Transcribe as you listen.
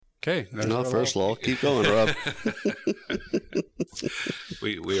Okay. No, first law. Keep going, Rob.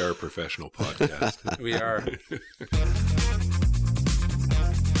 We are a professional podcast. We are.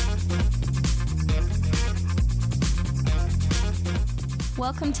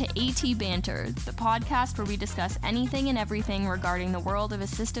 Welcome to AT Banter, the podcast where we discuss anything and everything regarding the world of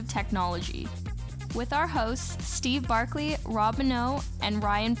assistive technology. With our hosts, Steve Barkley, Rob Minot, and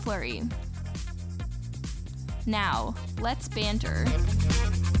Ryan Fleury. Now, let's banter.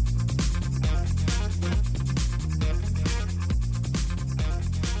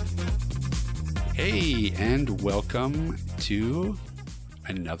 Hey, and welcome to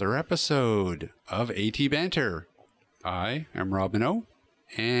another episode of AT Banter. I am Rob Minot,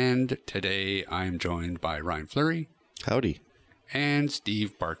 and today I'm joined by Ryan Fleury. Howdy. And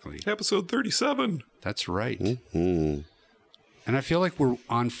Steve Barkley. Episode 37. That's right. Mm-hmm. And I feel like we're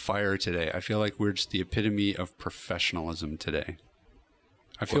on fire today. I feel like we're just the epitome of professionalism today.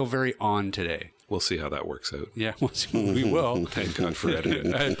 I feel very on today. We'll see how that works out. Yeah, we will. Thank God for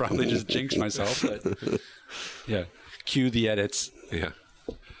editing. I'd probably just jinx myself. But yeah, cue the edits. Yeah.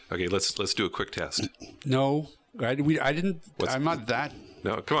 Okay, let's do a quick test. No, I didn't. I'm not that.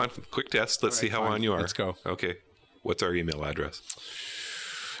 No, come on. Quick test. Let's see how fine. on you are. Let's go. Okay. What's our email address?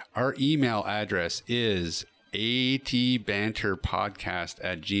 Our email address is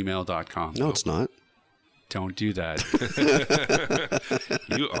atbanterpodcast@gmail.com. No, it's not. Don't do that.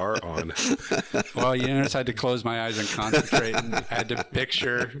 You are on. Well, you notice I had to close my eyes and concentrate, and I had to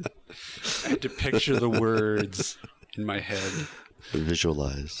picture the words in my head.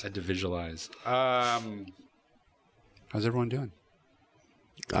 Visualize. I had to visualize. How's everyone doing?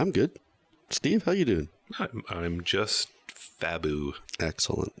 I'm good. Steve, how you doing? I'm just fabu.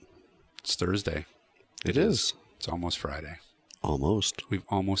 Excellent. It's Thursday. It is. It's almost Friday. Almost. We've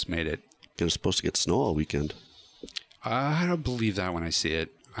almost made it. You're supposed to get snow all weekend. I don't believe that when I see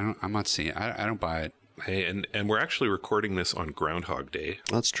it. I'm not seeing it. I don't buy it. Hey, and we're actually recording this on Groundhog Day.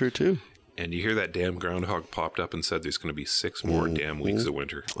 That's true, too. And you hear that damn groundhog popped up and said there's going to be 6 more damn weeks of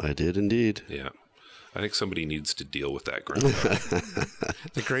winter. I did indeed. Yeah. I think somebody needs to deal with that groundhog.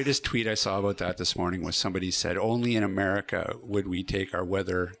 The greatest tweet I saw about that this morning was somebody said, only in America would we take our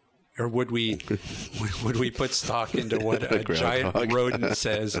weather, or would we put stock into what a giant rodent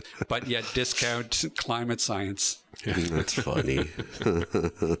says, but yet discount climate science. That's funny.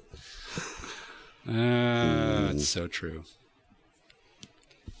 It's so true.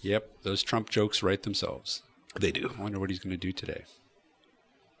 Yep, those Trump jokes write themselves. They do. I wonder what he's going to do today.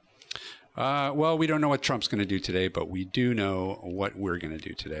 Well, we don't know what Trump's going to do today, but we do know what we're going to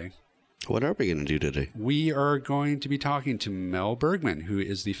do today. What are we going to do today? We are going to be talking to Mel Bergman, who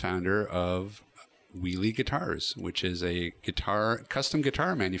is the founder of Wheelie Guitars, which is a custom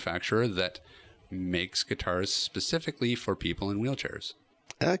guitar manufacturer that makes guitars specifically for people in wheelchairs.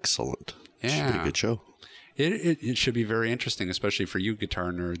 Excellent. Yeah. Should be a good show. It should be very interesting, especially for you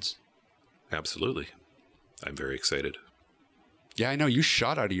guitar nerds. Absolutely. I'm very excited. Yeah, I know. You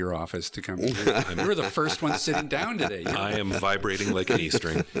shot out of your office to come here. You were the first one sitting down today. I am vibrating like an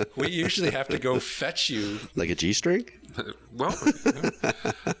E-string. We usually have to go fetch you. Like a G-string? Well,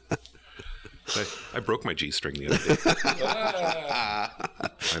 I broke my G-string the other day.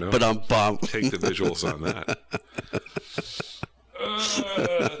 I know. But I'm bummed. Take the visuals on that.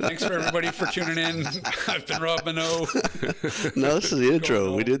 Thanks for everybody for tuning in. I've been Rob Minot. No, this is the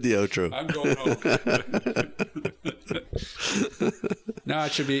intro. We did the outro. I'm going home. No,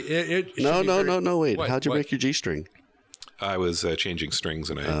 it should be. No. Wait. What? How'd you break your G-string? I was changing strings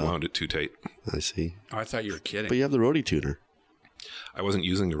and I wound it too tight. I see. Oh, I thought you were kidding. But you have the roadie tuner. I wasn't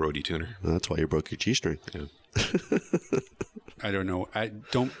using a roadie tuner. That's why you broke your G-string. Yeah. I don't know. I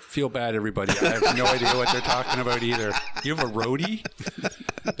don't feel bad, everybody. I have no idea what they're talking about either. You have a roadie?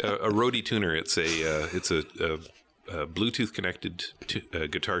 A roadie tuner. It's a Bluetooth connected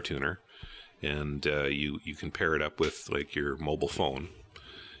guitar tuner, and you can pair it up with like your mobile phone,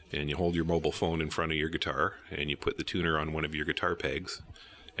 and you hold your mobile phone in front of your guitar, and you put the tuner on one of your guitar pegs,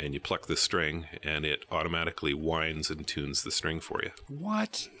 and you pluck the string, and it automatically winds and tunes the string for you.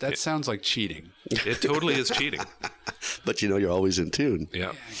 What? That sounds like cheating. It totally is cheating. But you know you're always in tune.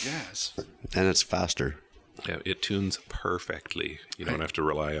 Yeah. I guess. And it's faster. Yeah, it tunes perfectly. You don't have to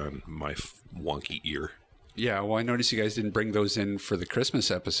rely on my wonky ear. Yeah, well, I noticed you guys didn't bring those in for the Christmas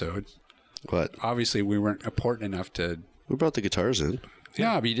episode. What? Obviously, we weren't important enough to... We brought the guitars in.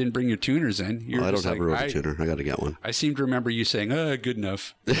 Yeah, but you didn't bring your tuners in. I don't have a roadie tuner. I got to get one. I seem to remember you saying, good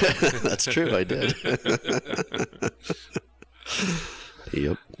enough. That's true. I did.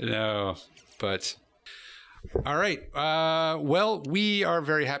 Yep. No, but... All right. Well, we are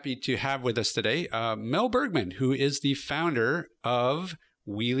very happy to have with us today Mel Bergman, who is the founder of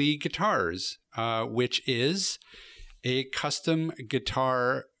Wheelie Guitars, which is a custom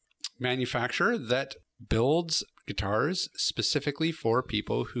guitar manufacturer that builds guitars specifically for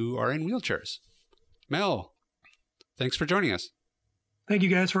people who are in wheelchairs. Mel, thanks for joining us. Thank you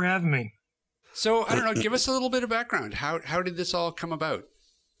guys for having me. So, I don't know, give us a little bit of background. How did this all come about?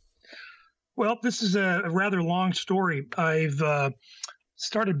 Well, this is a rather long story. I've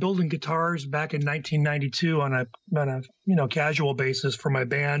started building guitars back in 1992 on a casual basis for my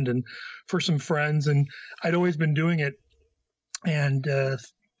band and for some friends, and I'd always been doing it. And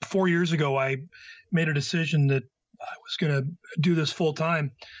 4 years ago, I made a decision that I was going to do this full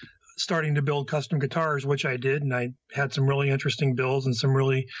time, starting to build custom guitars, which I did, and I had some really interesting builds and some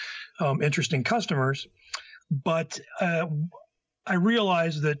really interesting customers. But I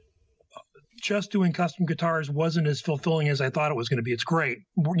realized that just doing custom guitars wasn't as fulfilling as I thought it was going to be. It's great,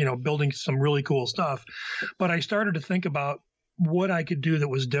 building some really cool stuff. But I started to think about what I could do that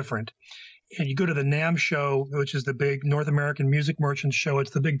was different. And you go to the NAMM show, which is the big North American Music Merchants show.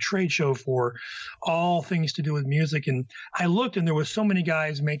 It's the big trade show for all things to do with music. And I looked, and there was so many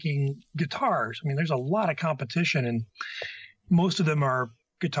guys making guitars. I mean, there's a lot of competition, and most of them are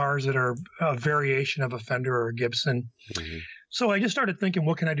guitars that are a variation of a Fender or a Gibson. Mm-hmm. So I just started thinking,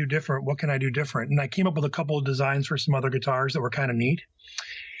 what can I do different? What can I do different? And I came up with a couple of designs for some other guitars that were kind of neat.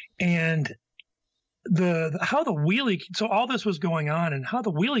 And how the wheelie, so all this was going on, and how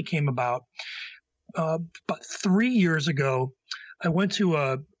the wheelie came about. About 3 years ago, I went to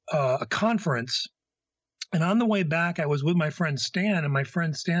a conference, and on the way back, I was with my friend Stan, and my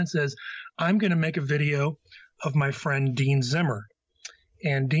friend Stan says, I'm going to make a video of my friend Dean Zimmer.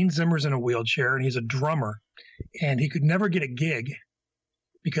 And Dean Zimmer's in a wheelchair, and he's a drummer, and he could never get a gig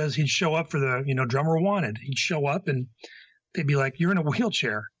because he'd show up for the, drummer wanted. He'd show up, and they'd be like, you're in a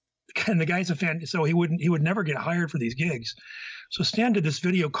wheelchair. And the guy's a fan, so he would never get hired for these gigs. So Stan did this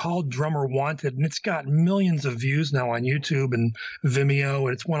video called Drummer Wanted, and it's got millions of views now on YouTube and Vimeo,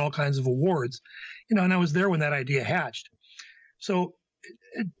 and it's won all kinds of awards. And I was there when that idea hatched. So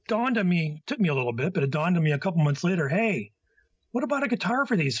it dawned on me, took me a little bit, but it dawned on me a couple months later, hey, what about a guitar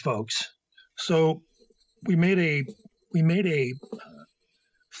for these folks? So we made a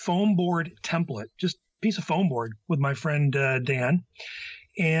foam board template, just a piece of foam board with my friend Dan.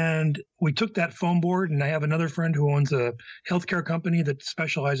 And we took that foam board, and I have another friend who owns a healthcare company that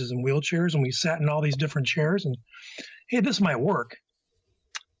specializes in wheelchairs, and we sat in all these different chairs, and hey, this might work.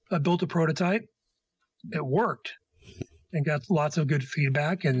 I built a prototype. It worked and got lots of good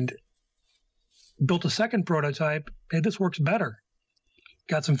feedback, and built a second prototype. Hey, this works better.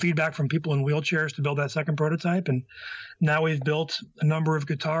 Got some feedback from people in wheelchairs to build that second prototype, and now we've built a number of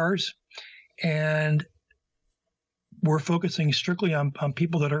guitars, and we're focusing strictly on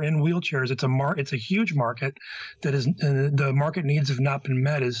people that are in wheelchairs. It's a huge market that is the market needs have not been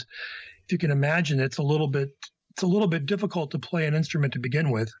met. As if you can imagine, it's a little bit difficult to play an instrument to begin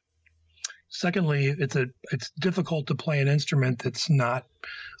with. Secondly, it's difficult to play an instrument that's not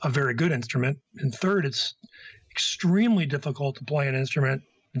a very good instrument. And third, it's extremely difficult to play an instrument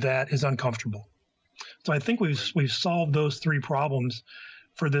that is uncomfortable. So I think we've solved those three problems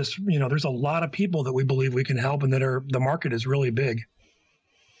for this. There's a lot of people that we believe we can help, and the market is really big.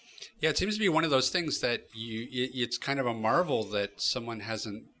 Yeah, it seems to be one of those things that it's kind of a marvel that someone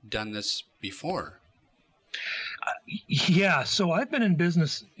hasn't done this before. Yeah, so I've been in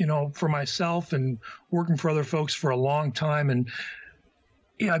business, for myself and working for other folks for a long time, and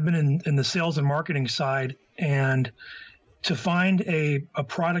I've been in the sales and marketing side, and to find a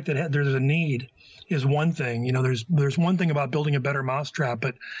product that there's a need is one thing. There's one thing about building a better mousetrap,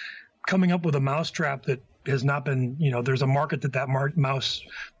 but coming up with a mousetrap that has not been, there's a market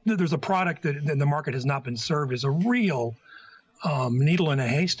there's a product that the market has not been served is a real needle in a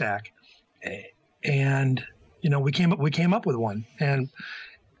haystack. And, we came up with one. And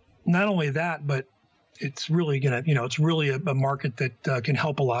not only that, but it's really it's really a market that can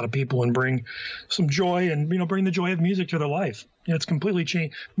help a lot of people and bring some joy and, bring the joy of music to their life. It's completely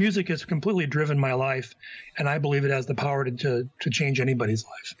changed. Music has completely driven my life, and I believe it has the power to change anybody's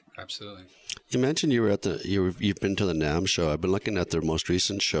life. Absolutely. You mentioned you've been to the NAMM show. I've been looking at their most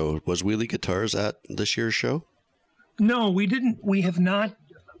recent show. Was Wheelie Guitars at this year's show? No, we didn't. We have not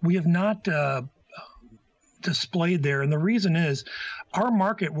displayed there, and the reason is our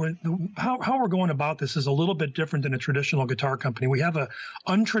market. How we're going about this is a little bit different than a traditional guitar company. We have a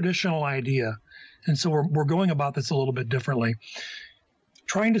untraditional idea, and so we're going about this a little bit differently.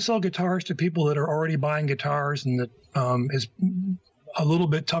 Trying to sell guitars to people that are already buying guitars, and that is a little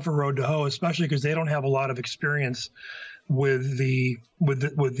bit tougher road to hoe, especially because they don't have a lot of experience with the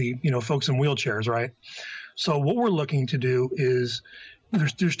folks in wheelchairs, right? So what we're looking to do is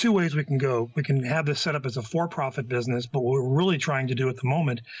there's two ways we can go. We can have this set up as a for-profit business, but what we're really trying to do at the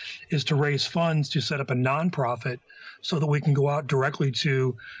moment is to raise funds to set up a nonprofit so that we can go out directly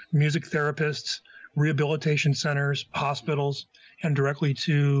to music therapists, rehabilitation centers, hospitals, and directly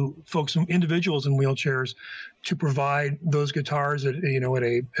to folks, individuals in wheelchairs, to provide those guitars at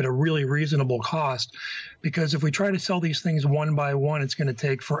a really reasonable cost. Because if we try to sell these things one by one, it's going to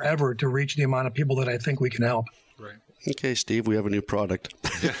take forever to reach the amount of people that I think we can help. Right. Okay, Steve, we have a new product.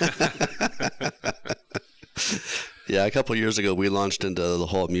 Yeah, a couple of years ago, we launched into the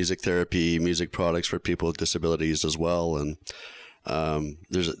whole music therapy, music products for people with disabilities as well. And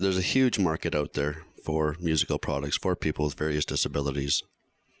there's a huge market out there for musical products for people with various disabilities.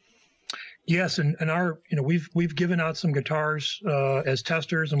 Yes, and our we've given out some guitars as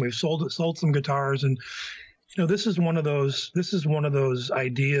testers, and we've sold some guitars, and this is one of those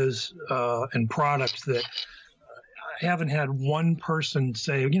ideas and products that I haven't had one person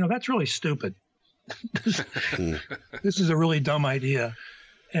say, that's really stupid. This is a really dumb idea.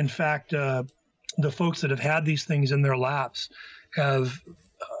 In fact, the folks that have had these things in their laps have,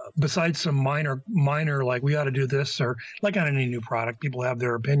 besides some minor, like we ought to do this, or like on any new product, people have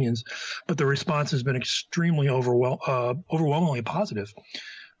their opinions, but the response has been extremely overwhelmingly positive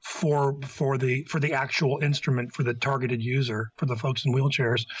for the actual instrument, for the targeted user, for the folks in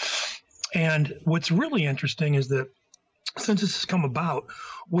wheelchairs. And what's really interesting is that since this has come about,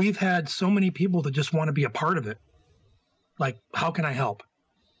 we've had so many people that just want to be a part of it. Like, how can I help?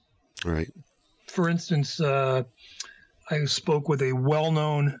 Right. For instance, I spoke with a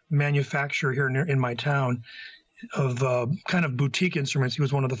well-known manufacturer here in my town of kind of boutique instruments. He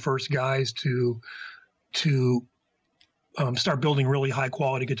was one of the first guys to start building really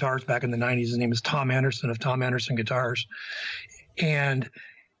high-quality guitars back in the 90s. His name is Tom Anderson of Tom Anderson Guitars. And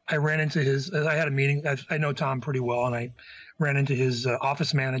I ran into I had a meeting. I know Tom pretty well, and I ran into his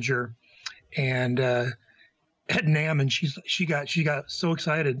office manager and at NAMM, and she got so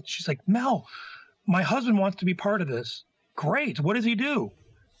excited. She's like, "Mel, my husband wants to be part of this." "Great. What does he do?"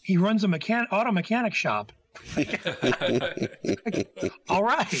 "He runs a auto mechanic shop." All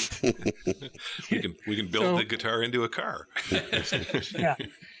right. We can build the guitar into a car. Yeah.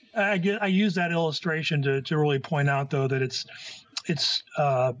 I use that illustration to really point out, though, that it's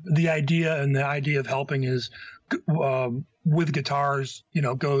the idea of helping is with guitars,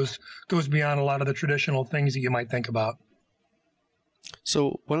 goes beyond a lot of the traditional things that you might think about.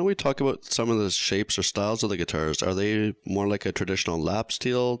 So why don't we talk about some of the shapes or styles of the guitars? Are they more like a traditional lap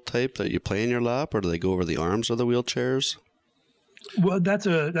steel type that you play in your lap, or do they go over the arms of the wheelchairs? Well, that's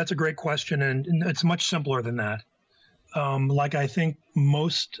a great question, and it's much simpler than that. Like I think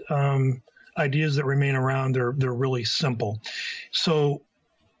most ideas that remain around, they're really simple. So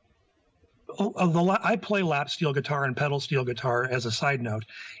I play lap steel guitar and pedal steel guitar. As a side note,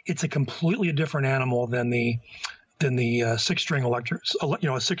 it's a completely different animal than the six-string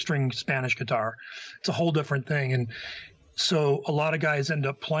a six-string Spanish guitar. It's a whole different thing. And so a lot of guys end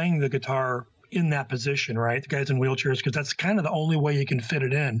up playing the guitar in that position, right? The guys in wheelchairs, because that's kind of the only way you can fit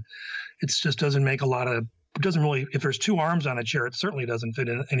it in. It just doesn't make if there's two arms on a chair, it certainly doesn't fit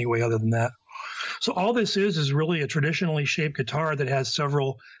in any way other than that. So all this is really a traditionally shaped guitar that has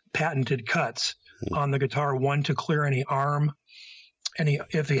several patented cuts on the guitar, one to clear any arm,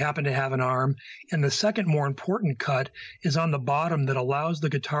 if you happen to have an arm. And the second more important cut is on the bottom that allows the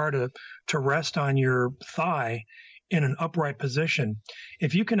guitar to rest on your thigh in an upright position.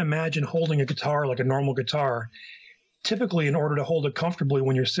 If you can imagine holding a guitar like a normal guitar, typically in order to hold it comfortably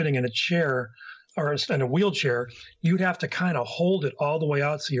when you're sitting in a chair or in a wheelchair, you'd have to kind of hold it all the way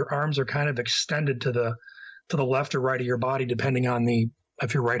out so your arms are kind of extended to the left or right of your body, depending on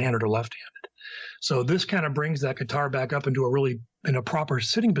if you're right-handed or left-handed. So this kind of brings that guitar back up into in a proper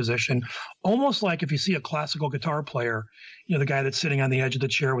sitting position, almost like if you see a classical guitar player, the guy that's sitting on the edge of the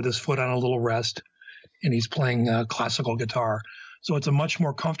chair with his foot on a little rest, and he's playing classical guitar. So it's a much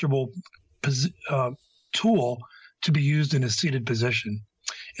more comfortable tool to be used in a seated position.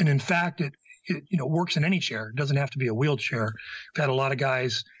 And in fact, it works in any chair. It doesn't have to be a wheelchair. I've had a lot of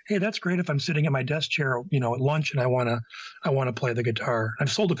guys, "Hey, that's great if I'm sitting at my desk chair, at lunch, and I want to play the guitar."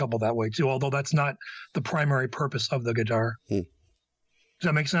 I've sold a couple that way too, although that's not the primary purpose of the guitar. Does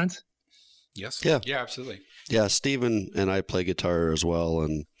that make sense? Yes. Yeah. Yeah, absolutely. Yeah, Stephen and I play guitar as well,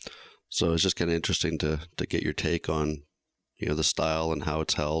 and so it's just kind of interesting to get your take on, the style and how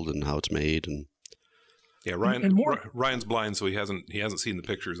it's held and how it's med. And yeah, Ryan's blind, so he hasn't seen the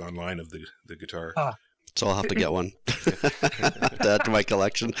pictures online of the guitar. So I'll have to get one to add to my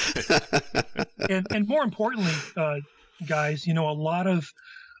collection. and more importantly, guys, a lot of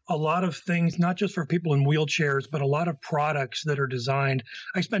a lot of things, not just for people in wheelchairs, but a lot of products that are designed.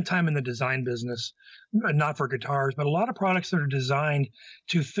 I spent time in the design business, not for guitars, but a lot of products that are designed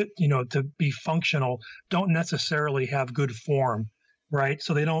to fit, to be functional, don't necessarily have good form, right?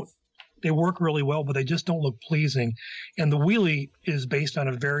 So they work really well, but they just don't look pleasing. And the wheelie is based on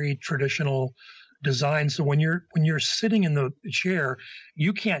a very traditional design. So when you're sitting in the chair,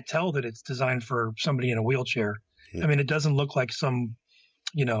 you can't tell that it's designed for somebody in a wheelchair. I mean, it doesn't look like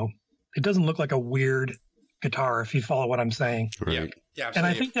it doesn't look like a weird guitar, if you follow what I'm saying. Right. Yeah. And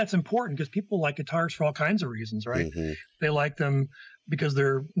I think that's important because people like guitars for all kinds of reasons, right? Mm-hmm. They like them because they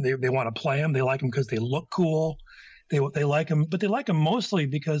want to play them. They like them because they look cool. They like them, but they like them mostly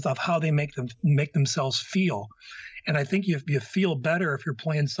because of how they make themselves feel. And I think you feel better if you're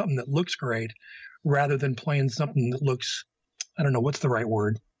playing something that looks great rather than playing something that looks, I don't know, what's the right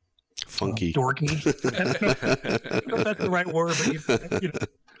word? Funky. Dorky. I don't know if that's the right word, but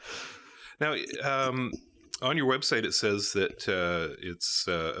Now, on your website, it says that it's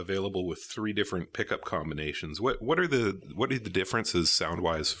available with 3 different pickup combinations. What are the differences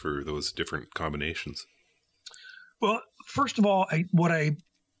sound-wise for those different combinations? Well, first of all,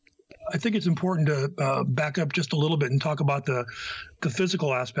 I think it's important to back up just a little bit and talk about the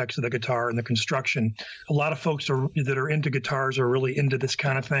physical aspects of the guitar and the construction. A lot of folks that are into guitars are really into this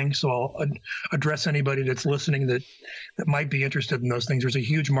kind of thing. So I'll address anybody that's listening that might be interested in those things. There's a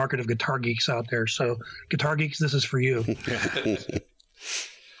huge market of guitar geeks out there. So guitar geeks, this is for you.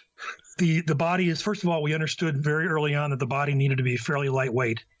 The body is, first of all, we understood very early on that the body needed to be fairly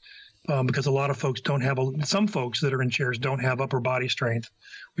lightweight. Because a lot of folks some folks that are in chairs don't have upper body strength.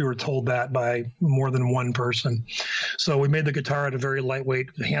 We were told that by more than one person. So we made the guitar out of very lightweight,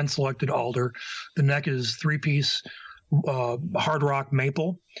 hand-selected alder. The neck is 3-piece hard rock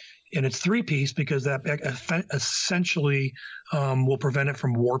maple. And it's 3-piece because that essentially will prevent it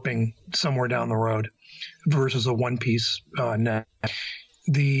from warping somewhere down the road versus a 1-piece neck.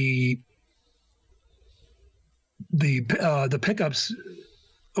 The pickups...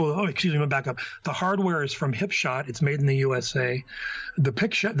 Oh, excuse me, I'm back up. The hardware is from Hipshot. It's made in the USA. The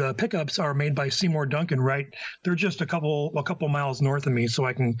pickups are made by Seymour Duncan, right? They're just a couple miles north of me, so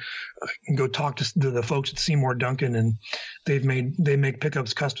I can go talk to the folks at Seymour Duncan, and they make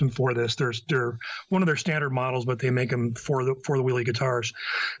pickups custom for this. They're one of their standard models, but they make them for the wheelie guitars.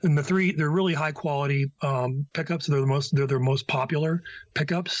 And they're really high quality pickups. They're their most popular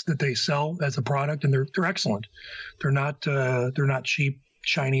pickups that they sell as a product, and they're excellent. They're not cheap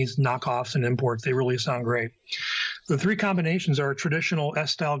Chinese knockoffs and imports. They really sound great. The 3 combinations are a traditional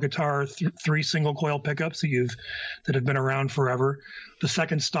S-style guitar, 3 single coil pickups that have been around forever. The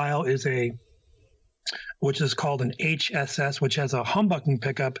second style is which is called an HSS, which has a humbucking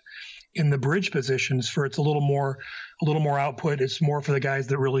pickup in the bridge positions for it's a little more output. It's more for the guys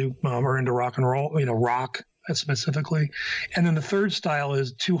that really are into rock and roll, rock specifically. And then the third style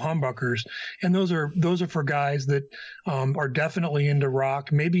is 2 humbuckers, and those are for guys that are definitely into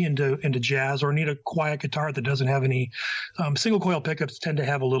rock, maybe into jazz, or need a quiet guitar that doesn't have any single coil pickups. Tend to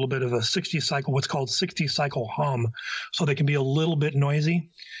have a little bit of a 60 cycle, what's called 60 cycle hum, so they can be a little bit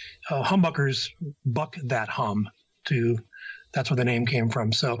noisy. Humbuckers buck that hum to. That's where the name came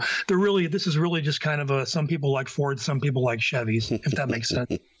from. So this is really just kind of some people like Ford, some people like Chevys, if that makes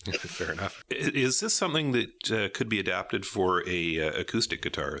sense. Fair enough. Is this something that could be adapted for a acoustic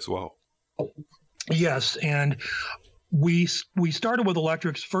guitar as well? Yes, and we started with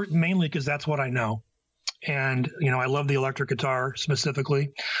electrics mainly because that's what I know. And, I love the electric guitar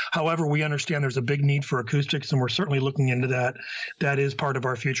specifically. However, we understand there's a big need for acoustics, and we're certainly looking into that. That is part of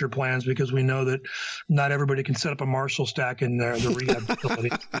our future plans because we know that not everybody can set up a Marshall stack in the rehab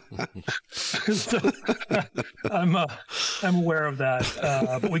facility. So, I'm aware of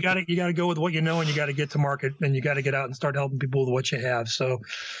that. But you got to go with what you know, and you got to get to market, and you got to get out and start helping people with what you have. So,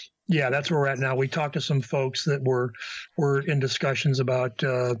 yeah, that's where we're at now. We talked to some folks that were in discussions about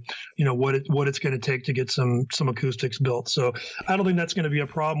what it's going to take to get some acoustics built. So I don't think that's going to be a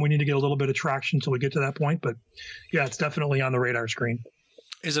problem. We need to get a little bit of traction until we get to that point. But yeah, it's definitely on the radar screen.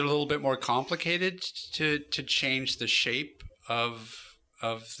 Is it a little bit more complicated to change the shape of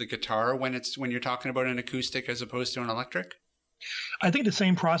the guitar when you're talking about an acoustic as opposed to an electric? I think the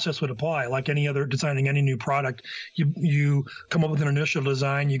same process would apply. Like designing any new product, you come up with an initial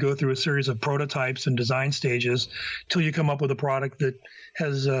design, you go through a series of prototypes and design stages till you come up with a product that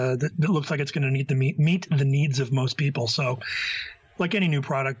has that looks like it's going to meet the needs of most people. So, like any new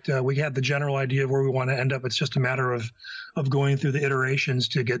product, we have the general idea of where we want to end up. It's just a matter of going through the iterations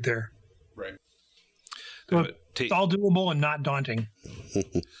to get there. Right. So it's all doable and not daunting.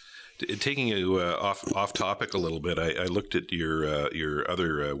 Taking you off topic a little bit, I looked at your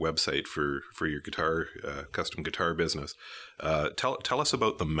other website for your guitar custom guitar business. Tell us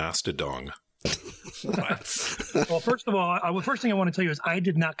about the Mastodon. Well, first of all, first thing I want to tell you is I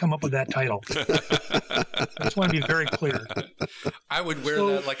did not come up with that title. I just want to be very clear. I would wear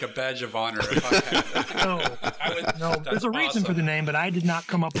that like a badge of honor if I had that. No, there's a reason for the name, but I did not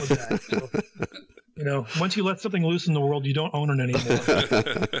come up with that. So, once you let something loose in the world, you don't own it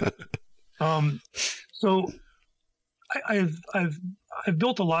anymore. So I've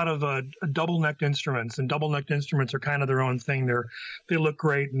built a lot of double-necked instruments, and double-necked instruments are kind of their own thing. They look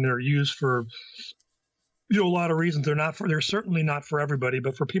great, and they're used for a lot of reasons. They're certainly not for everybody,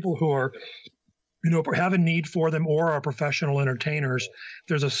 but for people who are have a need for them or are professional entertainers,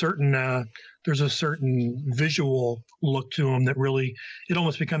 there's a certain visual look to them that really it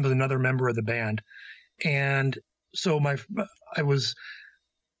almost becomes another member of the band. And so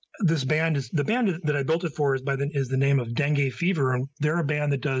the band that I built it for is the name of Dengue Fever, and they're a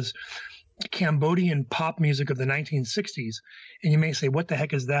band that does Cambodian pop music of the 1960s. And you may say, what the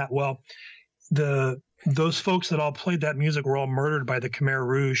heck is that? Well, those folks that all played that music were all murdered by the Khmer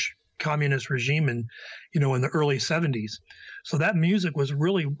Rouge communist regime in the early 70s. So that music was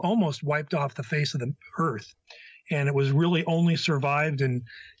really almost wiped off the face of the earth. And it was really only survived in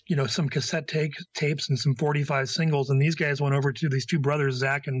some cassette tapes and some 45 singles. And these guys went over to these two brothers,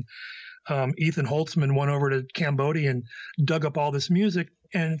 Zach and Ethan Holtzman, went over to Cambodia and dug up all this music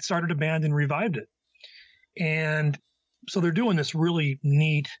and started a band and revived it. And so they're doing this really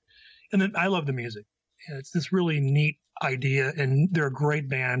neat, and then I love the music. And it's this really neat idea, and they're a great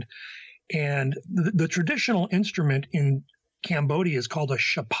band. And the traditional instrument in Cambodia is called a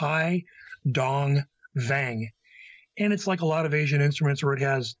Chapai Dong Vang. And it's like a lot of Asian instruments where it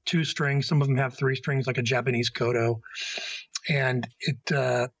has 2 strings. Some of them have 3 strings, like a Japanese koto. And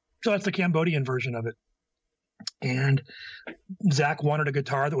so that's the Cambodian version of it. And Zach wanted a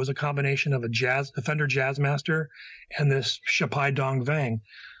guitar that was a combination of a Fender Jazzmaster and this Chapai Dong Vang.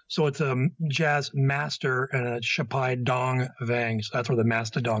 So it's a Jazz Master and a Chapai Dong Vang. So that's where the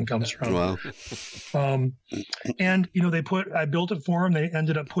Mastodon comes from. Wow. And I built it for them. They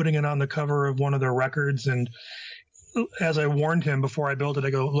ended up putting it on the cover of one of their records. And as I warned him before I built it, I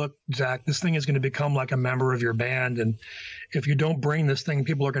go, look, Zach, this thing is going to become like a member of your band. And if you don't bring this thing,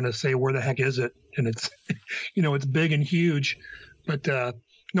 people are going to say, where the heck is it? And it's, it's big and huge, but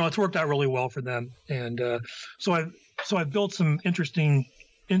no, it's worked out really well for them. And so I've built some interesting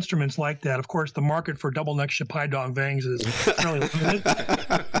instruments like that. Of course, the market for double neck Chapai Dong Vangs is fairly limited.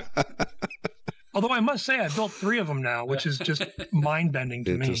 Although I must say, I've built 3 of them now, which is just mind bending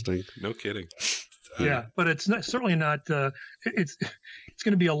to me. Interesting. No kidding. Yeah, but it's certainly not. It's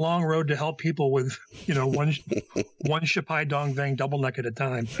going to be a long road to help people with one Chapai Dong Vang double neck at a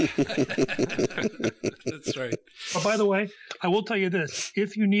time. That's right. But by the way, I will tell you this: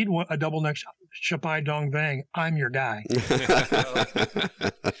 if you need a double neck Chapai Dong Vang, I'm your guy.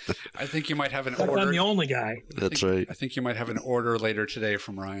 I think you might have an order. I'm the only guy. That's right. I think you might have an order later today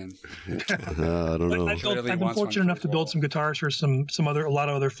from Ryan. I don't know. I've been fortunate enough to build some guitars for a lot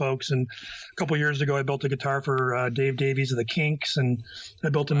of other folks. And a couple of years ago, I built a guitar for Dave Davies of the Kinks, and I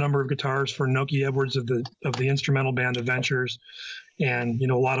built a number of guitars for Noki Edwards of the instrumental band Adventures, and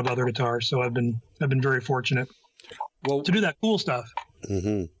a lot of other guitars. So I've been very fortunate to do that cool stuff.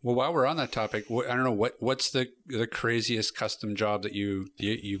 Mm-hmm. Well, while we're on that topic, I don't know what's the craziest custom job that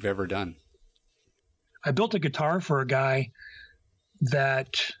you've ever done? I built a guitar for a guy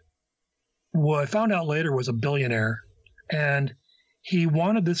that I found out later was a billionaire, and he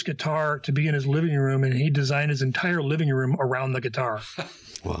wanted this guitar to be in his living room, and he designed his entire living room around the guitar.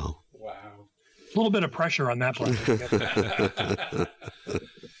 Wow. A little bit of pressure on that part.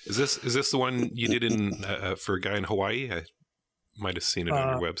 Is this the one you did for a guy in Hawaii? I might have seen it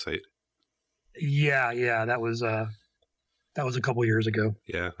on your website. Yeah, that was a couple years ago.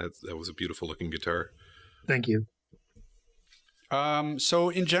 Yeah, that was a beautiful looking guitar. Thank you. So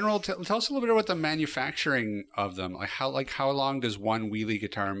in general, tell us a little bit about the manufacturing of them. How long does one wheelie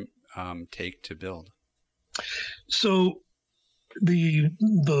guitar take to build? So the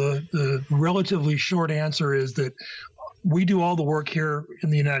relatively short answer is that we do all the work here in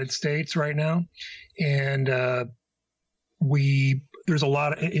the United States right now, and there's a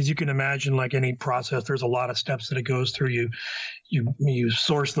lot of, as you can imagine, like any process, there's a lot of steps that it goes through. You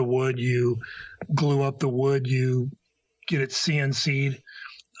source the wood, you glue up the wood, you get it CNC'd,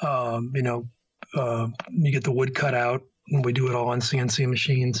 you get the wood cut out, and we do it all on CNC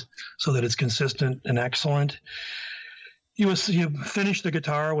machines so that it's consistent and excellent. You finish the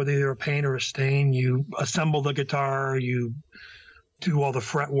guitar with either a paint or a stain. You assemble the guitar. You do all the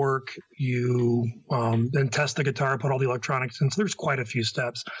fret work. You then test the guitar, put all the electronics in. So there's quite a few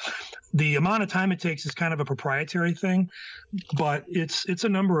steps. The amount of time it takes is kind of a proprietary thing, but it's a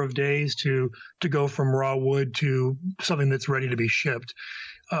number of days to go from raw wood to something that's ready to be shipped.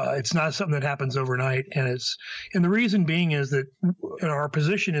 It's not something that happens overnight, and the reason being is that our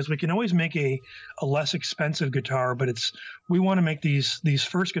position is we can always make a less expensive guitar, but we want to make these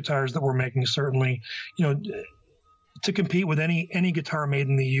first guitars that we're making, certainly, to compete with any guitar made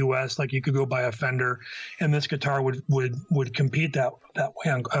in the U.S. Like you could go buy a Fender, and this guitar would compete that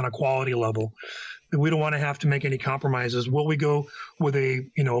way on a quality level. We don't want to have to make any compromises. Will we go with we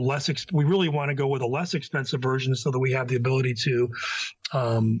really want to go with a less expensive version so that we have the ability to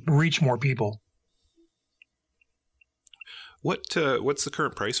reach more people. What's the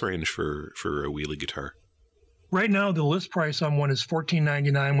current price range for a wheelie guitar? Right now, the list price on one is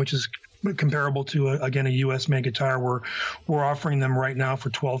 $14.99, which is comparable to a U.S. made guitar. We're offering them right now for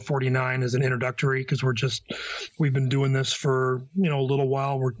 $12.49 as an introductory, because we've been doing this for a little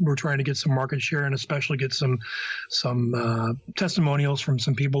while. We're trying to get some market share and especially get some testimonials from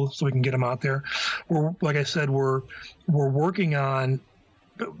some people so we can get them out there. Like I said, we're working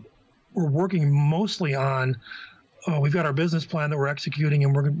mostly on. We've got our business plan that we're executing,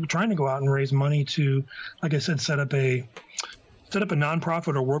 and we're trying to go out and raise money to, like I said, set up a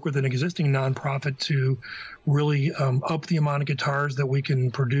nonprofit or work with an existing nonprofit to really up the amount of guitars that we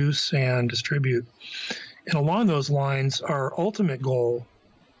can produce and distribute. And along those lines, our ultimate goal,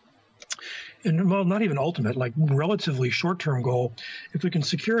 and well, not even ultimate, like relatively short-term goal, if we can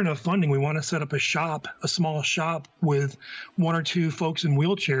secure enough funding, we want to set up a small shop with one or two folks in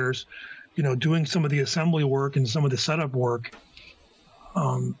wheelchairs, doing some of the assembly work and some of the setup work.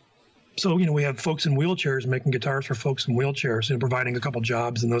 So, we have folks in wheelchairs making guitars for folks in wheelchairs and providing a couple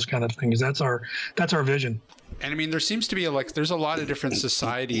jobs and those kind of things. That's our vision. And I mean, there seems to be there's a lot of different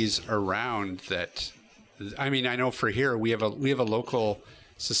societies around that. I mean, I know for here, we have a local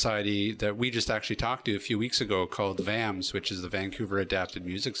society that we just actually talked to a few weeks ago called VAMS, which is the Vancouver Adapted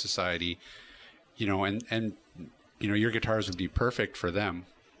Music Society, and your guitars would be perfect for them.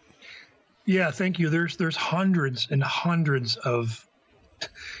 Yeah, thank you. There's hundreds and hundreds of,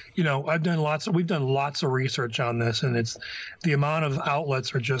 we've done lots of research on this, and it's the amount of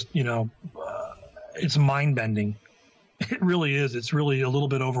outlets are just, it's mind bending. It really is. It's really a little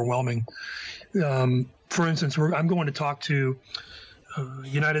bit overwhelming. For instance, I'm going to talk to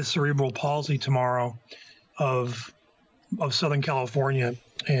United Cerebral Palsy tomorrow of Southern California,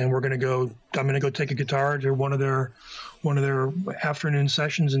 and I'm going to go take a guitar to one of their afternoon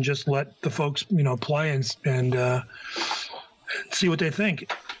sessions and just let the folks, play and see what they think.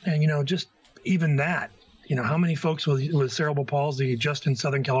 And, just even that, how many folks with cerebral palsy just in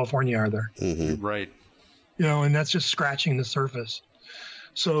Southern California are there? Mm-hmm. Right. And that's just scratching the surface.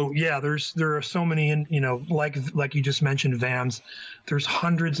 So yeah, there are so many, and like you just mentioned, VAMS, there's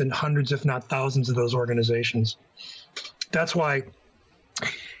hundreds and hundreds, if not thousands, of those organizations. That's why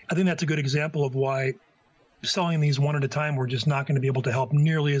I think that's a good example of why selling these one at a time, we're just not going to be able to help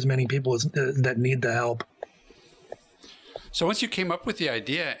nearly as many people as that need the help. So once you came up with the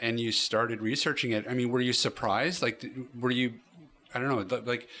idea and you started researching it, I mean, were you surprised? Like, I don't know,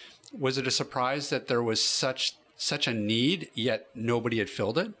 like, was it a surprise that there was such a need, yet nobody had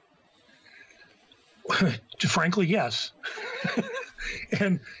filled it? Frankly, yes.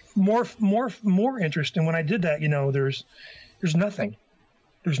 And more interesting, when I did that, there's nothing.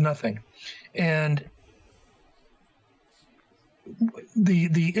 There's nothing. And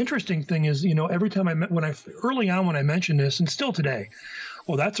the interesting thing is, every time early on when I mentioned this, and still today,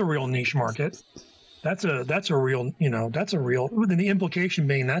 well, that's a real niche market. That's a real, and the implication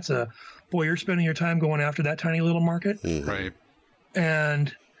being you're spending your time going after that tiny little market. Mm-hmm. Right.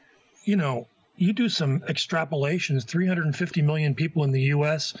 And, you do some extrapolations, 350 million people in the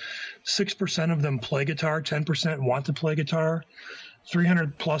U.S., 6% of them play guitar, 10% want to play guitar,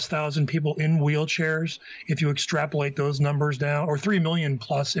 300,000+ people in wheelchairs. If you extrapolate those numbers down, or 3 million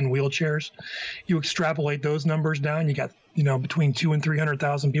plus in wheelchairs, you extrapolate those numbers down, you got, between 200,000 and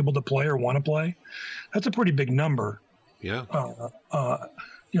 300,000 people to play or want to play. That's a pretty big number. Yeah.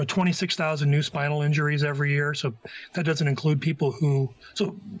 26,000 new spinal injuries every year. So that doesn't include people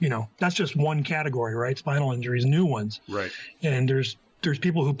that's just one category, right? Spinal injuries, new ones. Right. And there's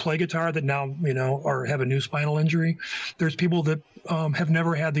people who play guitar that now, or have a new spinal injury. There's people that have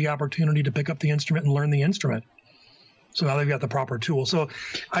never had the opportunity to pick up the instrument and learn the instrument. So now they've got the proper tool. So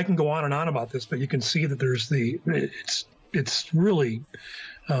I can go on and on about this, but you can see that it's really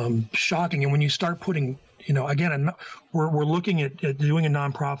shocking. And when you start putting again, we're looking at doing a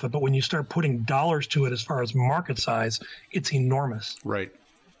nonprofit, but when you start putting dollars to it as far as market size, it's enormous. Right.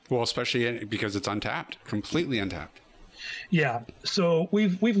 Well, especially because it's untapped, completely untapped. Yeah. So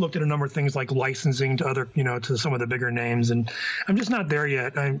we've looked at a number of things like licensing to other, to some of the bigger names, and I'm just not there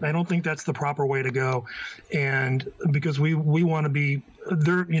yet. I don't think that's the proper way to go. And because we want to be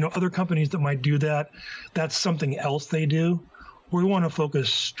there, other companies that might do that, that's something else they do. We want to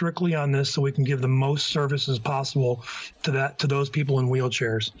focus strictly on this so we can give the most services possible to those people in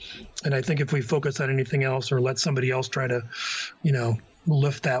wheelchairs. And I think if we focus on anything else or let somebody else try to,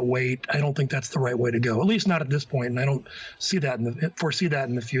 lift that weight, I don't think that's the right way to go. At least not at this point, and I don't foresee that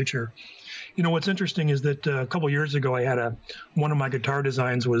in the future. What's interesting is that a couple of years ago, I had one of my guitar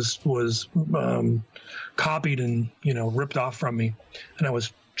designs was copied and ripped off from me, and I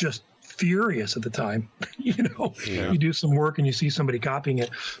was just furious at the time. You do some work and you see somebody copying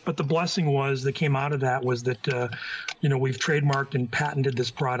it. But the blessing that came out of that was that we've trademarked and patented this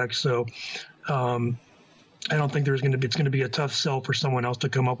product. So I don't think it's going to be a tough sell for someone else to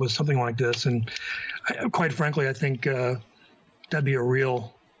come up with something like this. And quite frankly, I think that'd be a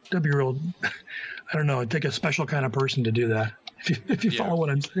real. I don't know. It'd take a special kind of person to do that. If you follow what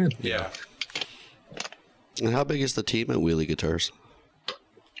I'm saying. Yeah. And how big is the team at Wheelie Guitars?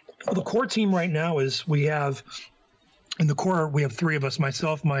 Well, the core team right now is we have three of us,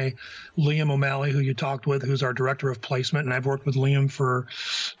 myself, my Liam O'Malley, who you talked with, who's our director of placement. And I've worked with Liam for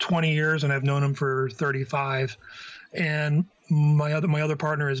 20 years and I've known him for 35. And my other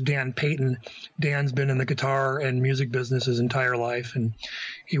partner is Dan Payton. Dan's been in the guitar and music business his entire life. And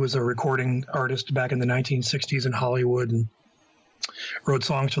he was a recording artist back in the 1960s in Hollywood and wrote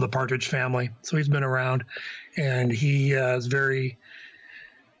songs for the Partridge Family. So he's been around, and he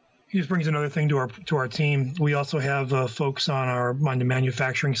just brings another thing to our team. We also have folks on the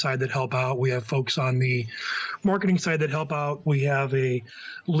manufacturing side that help out. We have folks on the marketing side that help out. We have a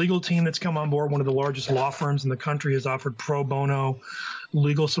legal team that's come on board. One of the largest law firms in the country has offered pro bono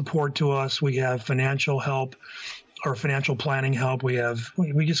legal support to us. We have financial help or financial planning help.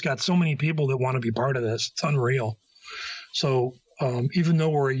 We just got so many people that want to be part of this. It's unreal. So even though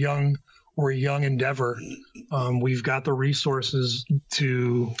we're a young endeavor, we've got the resources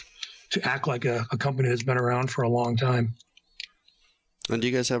to act like a company that's been around for a long time. And do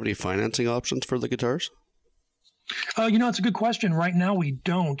you guys have any financing options for the guitars? It's a good question. Right now we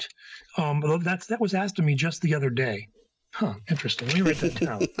don't. That was asked of me just the other day. Huh, interesting. Let me write that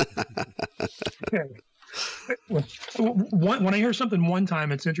down. Okay. When I hear something one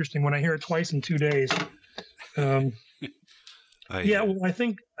time, it's interesting. When I hear it twice in 2 days, I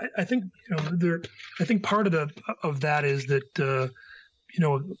think part of that is that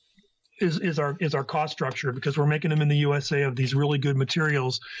is our cost structure, because we're making them in the USA of these really good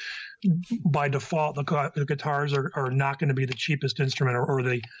materials. By default, the guitars are not going to be the cheapest instrument or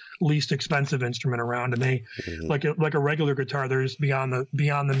the least expensive instrument around, and they like a regular guitar, they're just beyond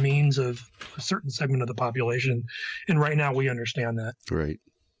the means of a certain segment of the population. And right now, we understand that. Right.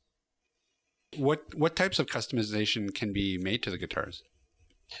 What types of customization can be made to the guitars?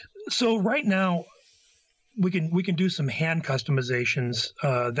 So right now, we can do some hand customizations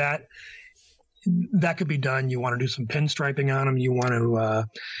that could be done. You want to do some pinstriping on them. You want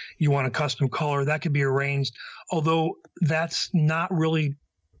a custom color that could be arranged. Although that's not really.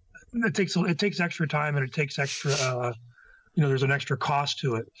 It takes extra time and it takes extra. There's an extra cost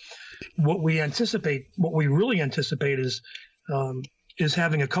to it. What we really anticipate is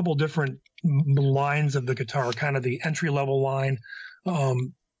having a couple different lines of the guitar, kind of the entry level line,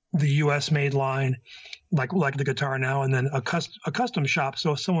 the US made line, like the guitar now, and then a custom shop.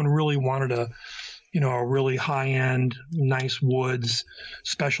 So if someone really wanted a really high end, nice woods,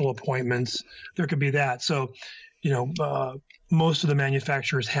 special appointments, there could be that. So, most of the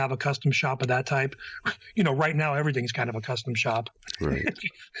manufacturers have a custom shop of that type. Right now everything's kind of a custom shop, right?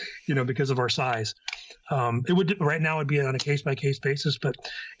 Because of our size. Right now it'd be on a case by case basis, but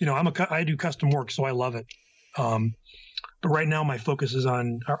I do custom work, so I love it. But right now our focus is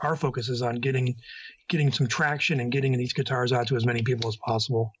on getting some traction and getting these guitars out to as many people as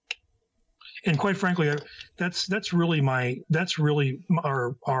possible. And quite frankly, that's really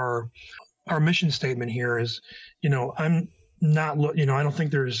our mission statement here is, I'm not, I don't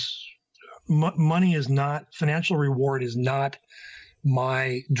think there's money is not, financial reward is not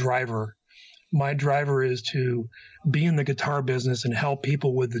my driver. My driver is to be in the guitar business and help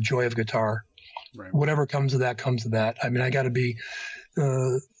people with the joy of guitar. Right. Whatever comes of that, comes of that. I mean, I got to be,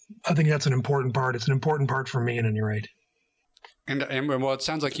 I think that's an important part. It's an important part for me at any rate. And well, it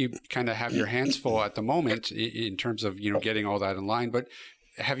sounds like you kind of have your hands full at the moment in terms of, getting all that in line. But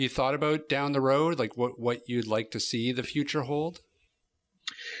have you thought about down the road, like what you'd like to see the future hold?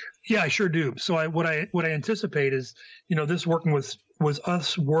 Yeah, I sure do. So what I anticipate is, this working was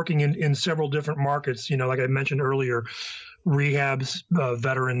us working in several different markets. Like I mentioned earlier, rehabs,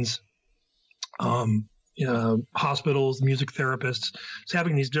 veterans, hospitals, music therapists. So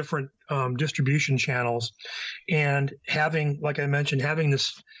having these different distribution channels, and having, like I mentioned, having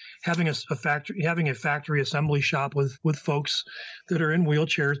a factory assembly shop with folks that are in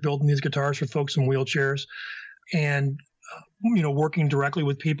wheelchairs, building these guitars for folks in wheelchairs, and working directly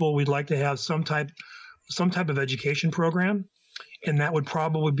with people. We'd like to have some type of education program, and that would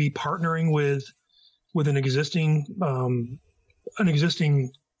probably be partnering with an existing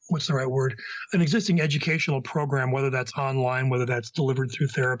what's the right word? An existing educational program, whether that's online, whether that's delivered through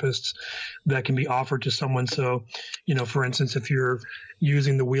therapists, that can be offered to someone. So, for instance, if you're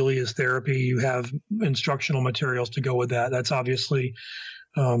using the wheelie as therapy, you have instructional materials to go with that. That's obviously,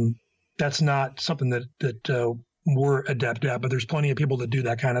 that's not something that we're adept at, but there's plenty of people that do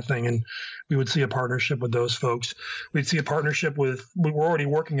that kind of thing. And we would see a partnership with those folks. We'd see a partnership we're already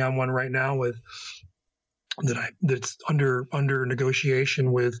working on one right now that's under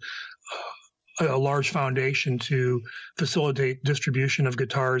negotiation with a large foundation to facilitate distribution of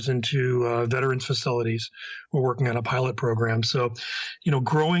guitars into veterans facilities. We're working on a pilot program. So,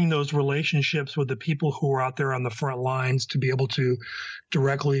 growing those relationships with the people who are out there on the front lines to be able to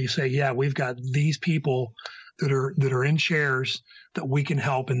directly say, yeah, we've got these people that are in chairs that we can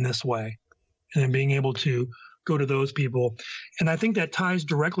help in this way, and then being able to go to those people. And I think that ties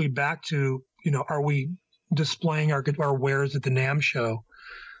directly back to, are we displaying our wares at the NAMM show?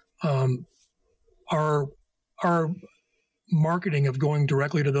 Our marketing of going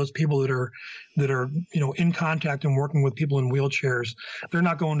directly to those people that are in contact and working with people in wheelchairs, they're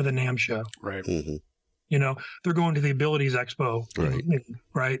not going to the NAMM show, right? Mm-hmm. They're going to the Abilities Expo, right?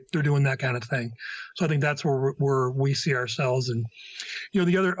 Right? They're doing that kind of thing. So I think that's where we see ourselves. And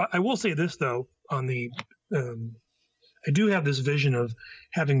I will say this though, I do have this vision of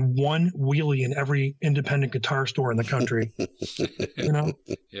having one wheelie in every independent guitar store in the country.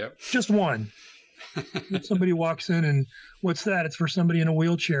 Yep. Just one. If somebody walks in and what's that? It's for somebody in a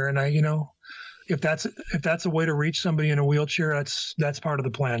wheelchair. And if that's a way to reach somebody in a wheelchair, that's part of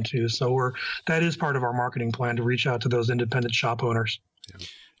the plan too. So that is part of our marketing plan, to reach out to those independent shop owners. Yeah.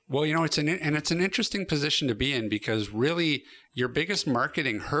 Well, it's an interesting position to be in, because really your biggest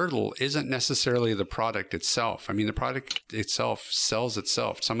marketing hurdle isn't necessarily the product itself. I mean, the product itself sells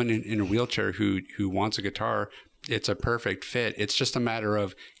itself. Someone in a wheelchair who wants a guitar, it's a perfect fit. It's just a matter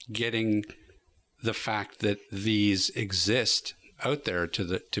of getting the fact that these exist out there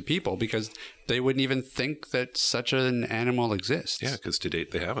to people, because they wouldn't even think that such an animal exists. Yeah, because to date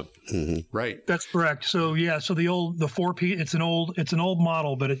they haven't. Mm-hmm. Right. That's correct. So yeah, so the 4P, it's an old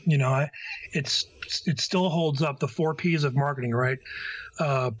model, but it still holds up. The 4 Ps of marketing, right?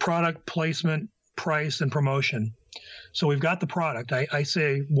 Product, placement, price, and promotion. So we've got the product. I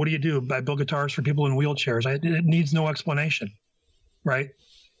say, what do you do? I build guitars for people in wheelchairs. It needs no explanation, right?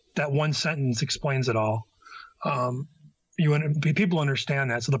 That one sentence explains it all. People understand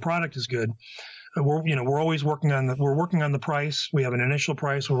that. So the product is good. We're always working on the price. We have an initial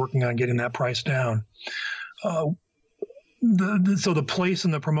price. We're working on getting that price down. So the place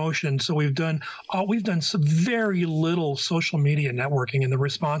and the promotion. So we've done some very little social media networking, and the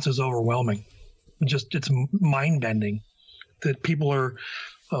response is overwhelming. It's mind bending that people are,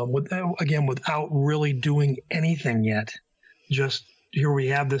 without really doing anything yet. Just, here we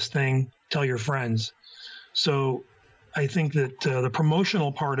have this thing, tell your friends. So I think that the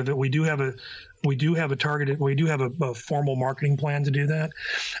promotional part of it, we do have a formal marketing plan to do that.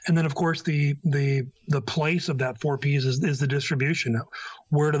 And then of course the place of that 4 Ps is the distribution.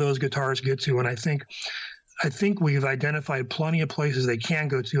 Where do those guitars get to? And I think we've identified plenty of places they can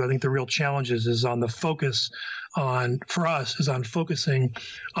go to. I think the real challenge is on the focus for us is on focusing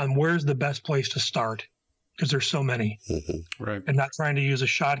on where's the best place to start, because there's so many. Mm-hmm. Right. And not trying to use a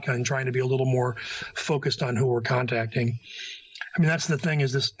shotgun, trying to be a little more focused on who we're contacting. I mean, that's the thing,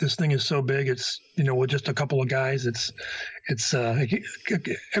 is this thing is so big. It's, with just a couple of guys, it's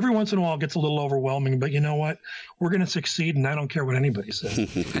every once in a while it gets a little overwhelming, but you know what? We're going to succeed, and I don't care what anybody says.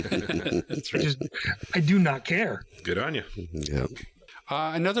 That's right. I do not care. Good on you. Yeah.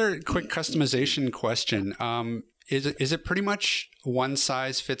 Another quick customization question. Is it pretty much one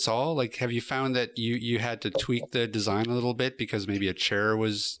size fits all? Like, have you found that you had to tweak the design a little bit because maybe a chair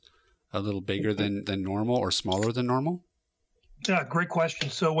was a little bigger than normal or smaller than normal? Yeah, great question.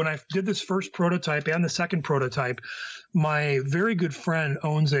 So when I did this first prototype and the second prototype, my very good friend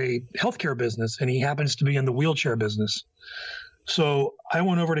owns a healthcare business, and he happens to be in the wheelchair business. So I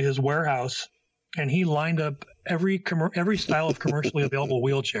went over to his warehouse, and he lined up every style of commercially available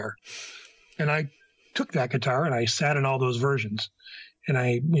wheelchair. And I took that guitar and I sat in all those versions. And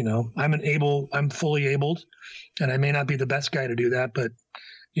I'm fully abled, and I may not be the best guy to do that, but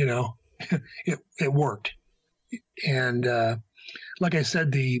it worked. And like I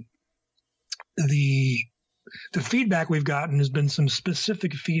said, the feedback we've gotten has been some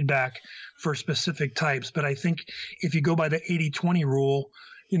specific feedback for specific types. But I think if you go by the 80-20 rule,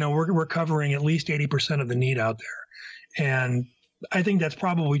 we're covering at least 80% of the need out there. And I think that's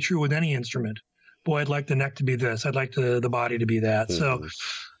probably true with any instrument. Boy, I'd like the neck to be this. I'd like the body to be that. Mm-hmm. So,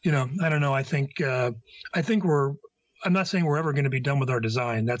 I don't know. I think I'm not saying we're ever going to be done with our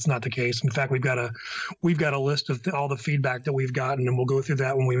design. That's not the case. In fact, we've got a list of all the feedback that we've gotten, and we'll go through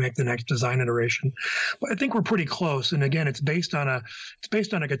that when we make the next design iteration. But I think we're pretty close. And again, it's based on a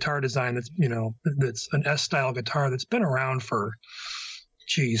guitar design that's an S-style guitar that's been around for,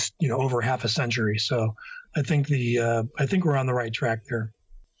 over half a century. So I think we're on the right track there.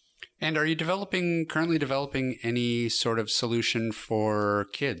 And are you currently developing any sort of solution for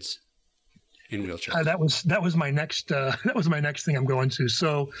kids in wheelchairs? That was my next thing I'm going to.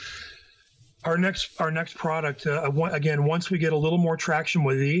 So our next product, again, once we get a little more traction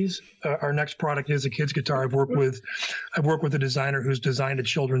with these, our next product is a kid's guitar. I've worked with a designer who's designed a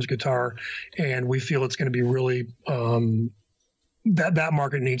children's guitar, and we feel it's going to be really that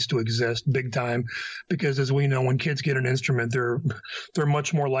market needs to exist big time, because as we know, when kids get an instrument, they're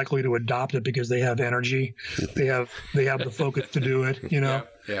much more likely to adopt it because they have energy, they have the focus to do it. Yeah.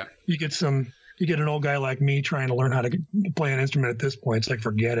 You get an old guy like me trying to learn how to play an instrument at this point. It's like,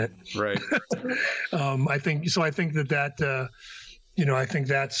 forget it. Right. I think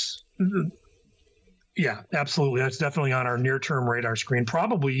that's. Yeah, absolutely. That's definitely on our near-term radar screen,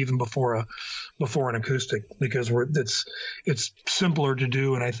 probably even before an acoustic, because it's simpler to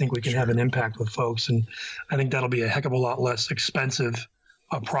do, and I think we can have an impact with folks, and I think that'll be a heck of a lot less expensive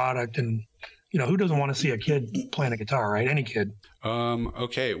a product. And who doesn't want to see a kid playing a guitar, right? Any kid.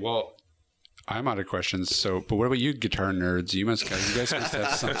 Okay, well, I'm out of questions. But what about you, guitar nerds? You guys must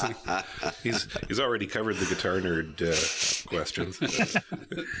have something. He's already covered the guitar nerd questions.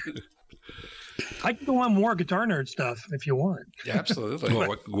 I can go on more guitar nerd stuff if you want. Yeah, absolutely.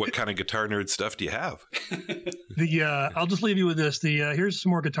 Well, what kind of guitar nerd stuff do you have? I'll just leave you with this. Here's some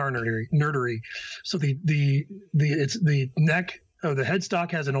more guitar nerdery. So the neck of the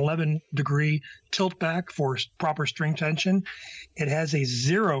headstock has an 11-degree tilt back for proper string tension. It has a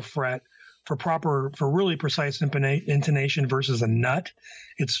 0 fret for really precise intonation versus a nut.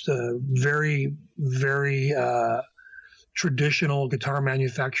 It's a very, very traditional guitar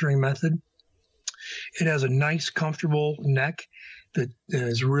manufacturing method. It has a nice, comfortable neck that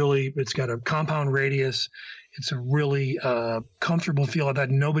is it's got a compound radius. It's a really comfortable feel. I've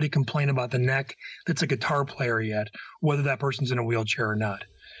had nobody complain about the neck that's a guitar player yet, whether that person's in a wheelchair or not.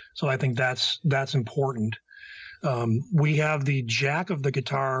 So I think that's important. We have the jack of the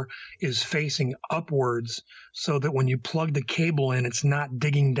guitar is facing upwards, so that when you plug the cable in, it's not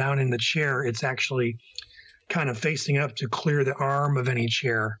digging down in the chair. It's actually kind of facing up to clear the arm of any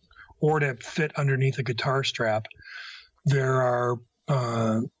chair, or to fit underneath a guitar strap. There are,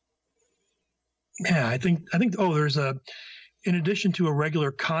 there's in addition to a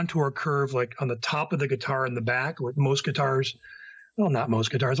regular contour curve, like on the top of the guitar in the back, what most guitars, well, not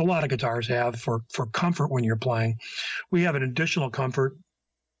most guitars, a lot of guitars have for comfort when you're playing. We have an additional comfort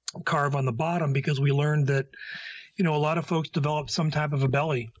carve on the bottom, because we learned that, a lot of folks develop some type of a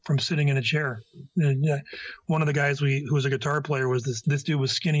belly from sitting in a chair. And, one of the guys who was a guitar player was this dude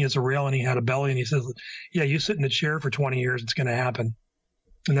was skinny as a rail, and he had a belly, and he says, yeah, you sit in a chair for 20 years, it's going to happen.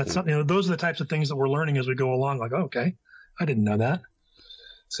 And that's something, those are the types of things that we're learning as we go along. Like, oh, okay, I didn't know that.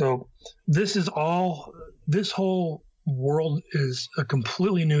 So this whole world is a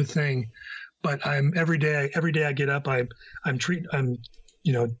completely new thing, but every day I get up, I'm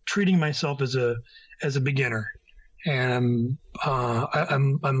treating myself as a beginner. And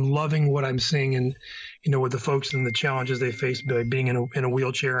I'm loving what I'm seeing, and with the folks and the challenges they face by being in a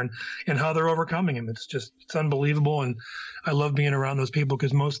wheelchair, and how they're overcoming them. It's unbelievable, and I love being around those people,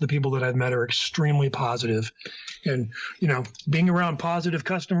 because most of the people that I've met are extremely positive. And being around positive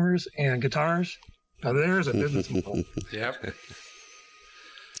customers and guitars, there's a business model. Yep.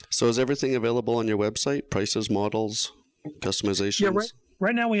 So is everything available on your website? Prices, models, customizations? Yeah,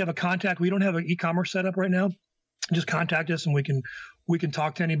 right now we have a contact. We don't have an e-commerce setup right now. Just contact us, and we can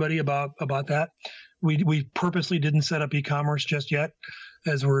talk to anybody about that. We purposely didn't set up e-commerce just yet,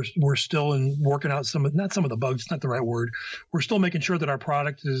 as we're still working out some of the bugs. Not the right word. We're still making sure that our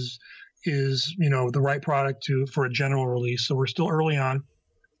product is is, the right product for a general release. So we're still early on,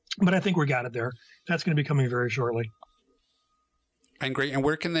 but I think we got it there. That's going to be coming very shortly. And great. And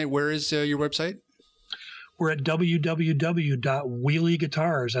where is your website? We're at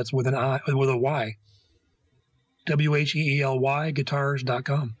www.wheelyguitars. That's with a Y. WHEELY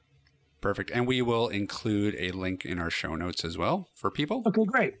guitars.com. Perfect. And we will include a link in our show notes as well for people. Okay,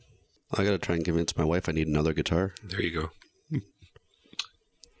 great. I got to try and convince my wife I need another guitar. There you go.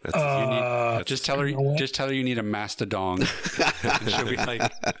 Just tell her you need a mastodon. She'll be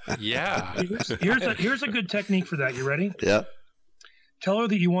like, yeah. Here's a good technique for that. You ready? Yeah. Tell her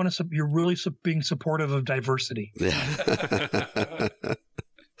that you're really being supportive of diversity. Yeah.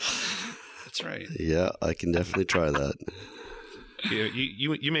 That's right. Yeah, I can definitely try that. Yeah,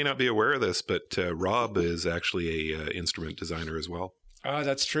 you may not be aware of this, but Rob is actually a instrument designer as well. Oh,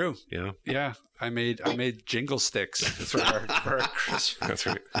 that's true. Yeah. Yeah. I made jingle sticks for our Christmas. That's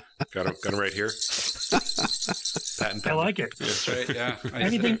right. Got him right here. Patent. I like it. That's right. Yeah.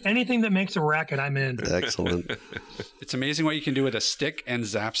 Anything that makes a racket, I'm in. Excellent. It's amazing what you can do with a stick and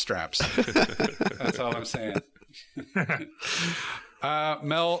zap straps. That's all I'm saying.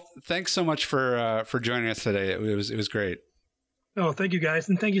 Mel, thanks so much for joining us today. It was great. Oh, thank you guys,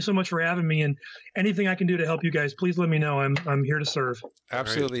 and thank you so much for having me. And anything I can do to help you guys, please let me know. I'm here to serve.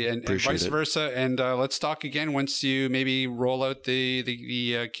 Absolutely, right. and vice versa. And let's talk again once you maybe roll out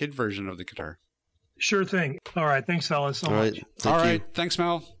the kid version of the guitar. Sure thing. All right, thanks, fellas. So much. All right, thanks,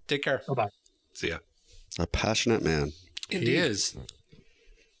 Mel. Take care. Bye-bye. See ya. A passionate man. Indeed. He is.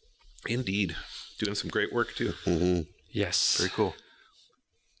 Indeed. Doing some great work too. Mm-hmm. Yes. Very cool.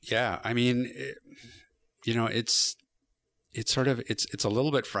 Yeah, I mean, it's a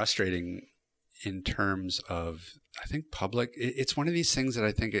little bit frustrating in terms of, I think it's one of these things that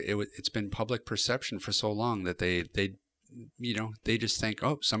I think it's been public perception for so long that they just think,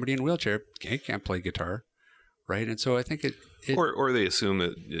 oh, somebody in a wheelchair can't play guitar. Right. And so I think or they assume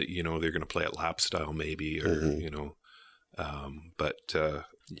that, they're going to play it lap style maybe, or,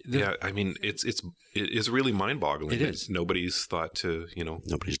 yeah, I mean, it's really mind-boggling. It is. Nobody's thought to,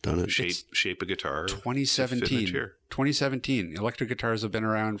 nobody's done it. Shape a guitar. 2017. Electric guitars have been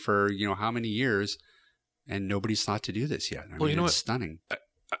around for, how many years, and nobody's thought to do this yet. I mean, it's stunning.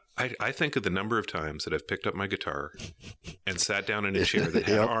 I think of the number of times that I've picked up my guitar and sat down in a chair that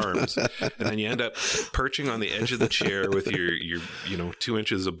had arms, and then you end up perching on the edge of the chair with your 2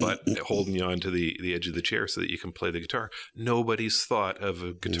 inches of butt holding you onto the edge of the chair so that you can play the guitar. Nobody's thought of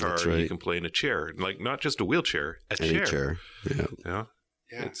a guitar you can play in a chair, like not just a wheelchair, Any chair. Yeah.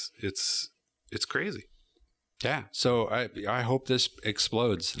 It's crazy. Yeah. So I hope this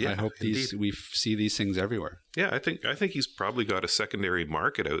explodes. Yeah, I hope we see these things everywhere. Yeah, I think he's probably got a secondary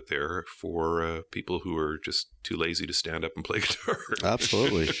market out there for people who are just too lazy to stand up and play guitar.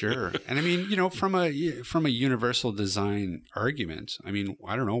 Absolutely. Sure. And I mean, from a universal design argument, I mean,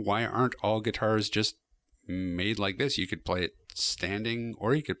 I don't know, why aren't all guitars just made like this? You could play it standing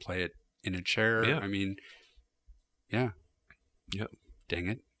or you could play it in a chair. Yeah. I mean, yeah. Yep. Dang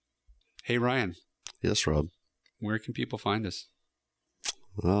it. Hey, Ryan. Yes, Rob. Where can people find us?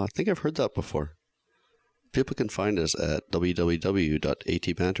 I think I've heard that before. People can find us at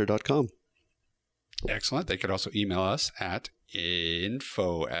www.atbanter.com. Excellent. They could also email us at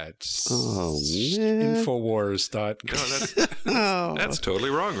info@infowars.com. That's totally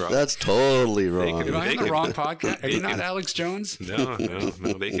wrong, Rob. That's totally wrong. Am I on the wrong podcast? Are you not Alex Jones? No.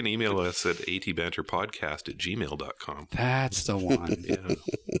 They can email us at atbanterpodcast@gmail.com. That's the one. Yeah.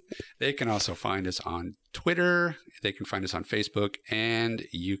 They can also find us on Twitter. They can find us on Facebook, and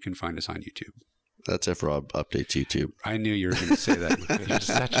you can find us on YouTube. That's if Rob updates YouTube. I knew you were going to say that. You're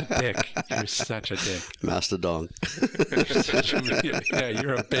such a dick. You're such a dick. Mastodon.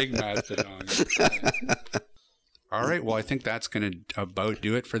 You're a big mastodon. All right. Well, I think that's going to about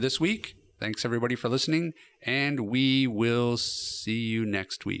do it for this week. Thanks, everybody, for listening. And we will see you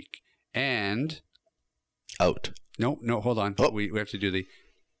next week. And... Out. No, hold on. Oh. We have to do the...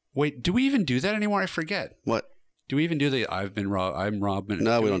 Wait, do we even do that anymore? I forget. What? Do we even do the I'm Rob?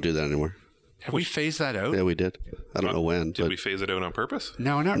 No, we don't do that anymore. Have we phased that out? Yeah, we did. I don't know when. Did we phase it out on purpose?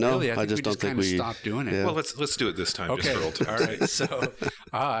 No, not really. I just don't think we stopped doing it. Yeah. Well, let's do it this time. Okay. Just for old times. All right. So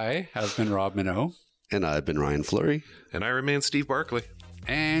I have been Rob Minot. And I've been Ryan Fleury. And I remain Steve Barkley.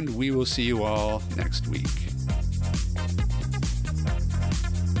 And we will see you all next week.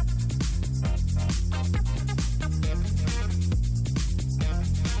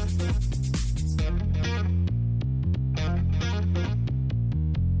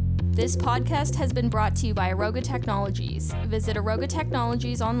 This podcast has been brought to you by Aroga Technologies. Visit Aroga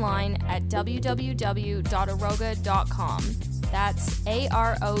Technologies online at www.aroga.com. That's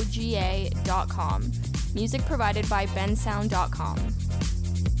AROGA.com. Music provided by bensound.com.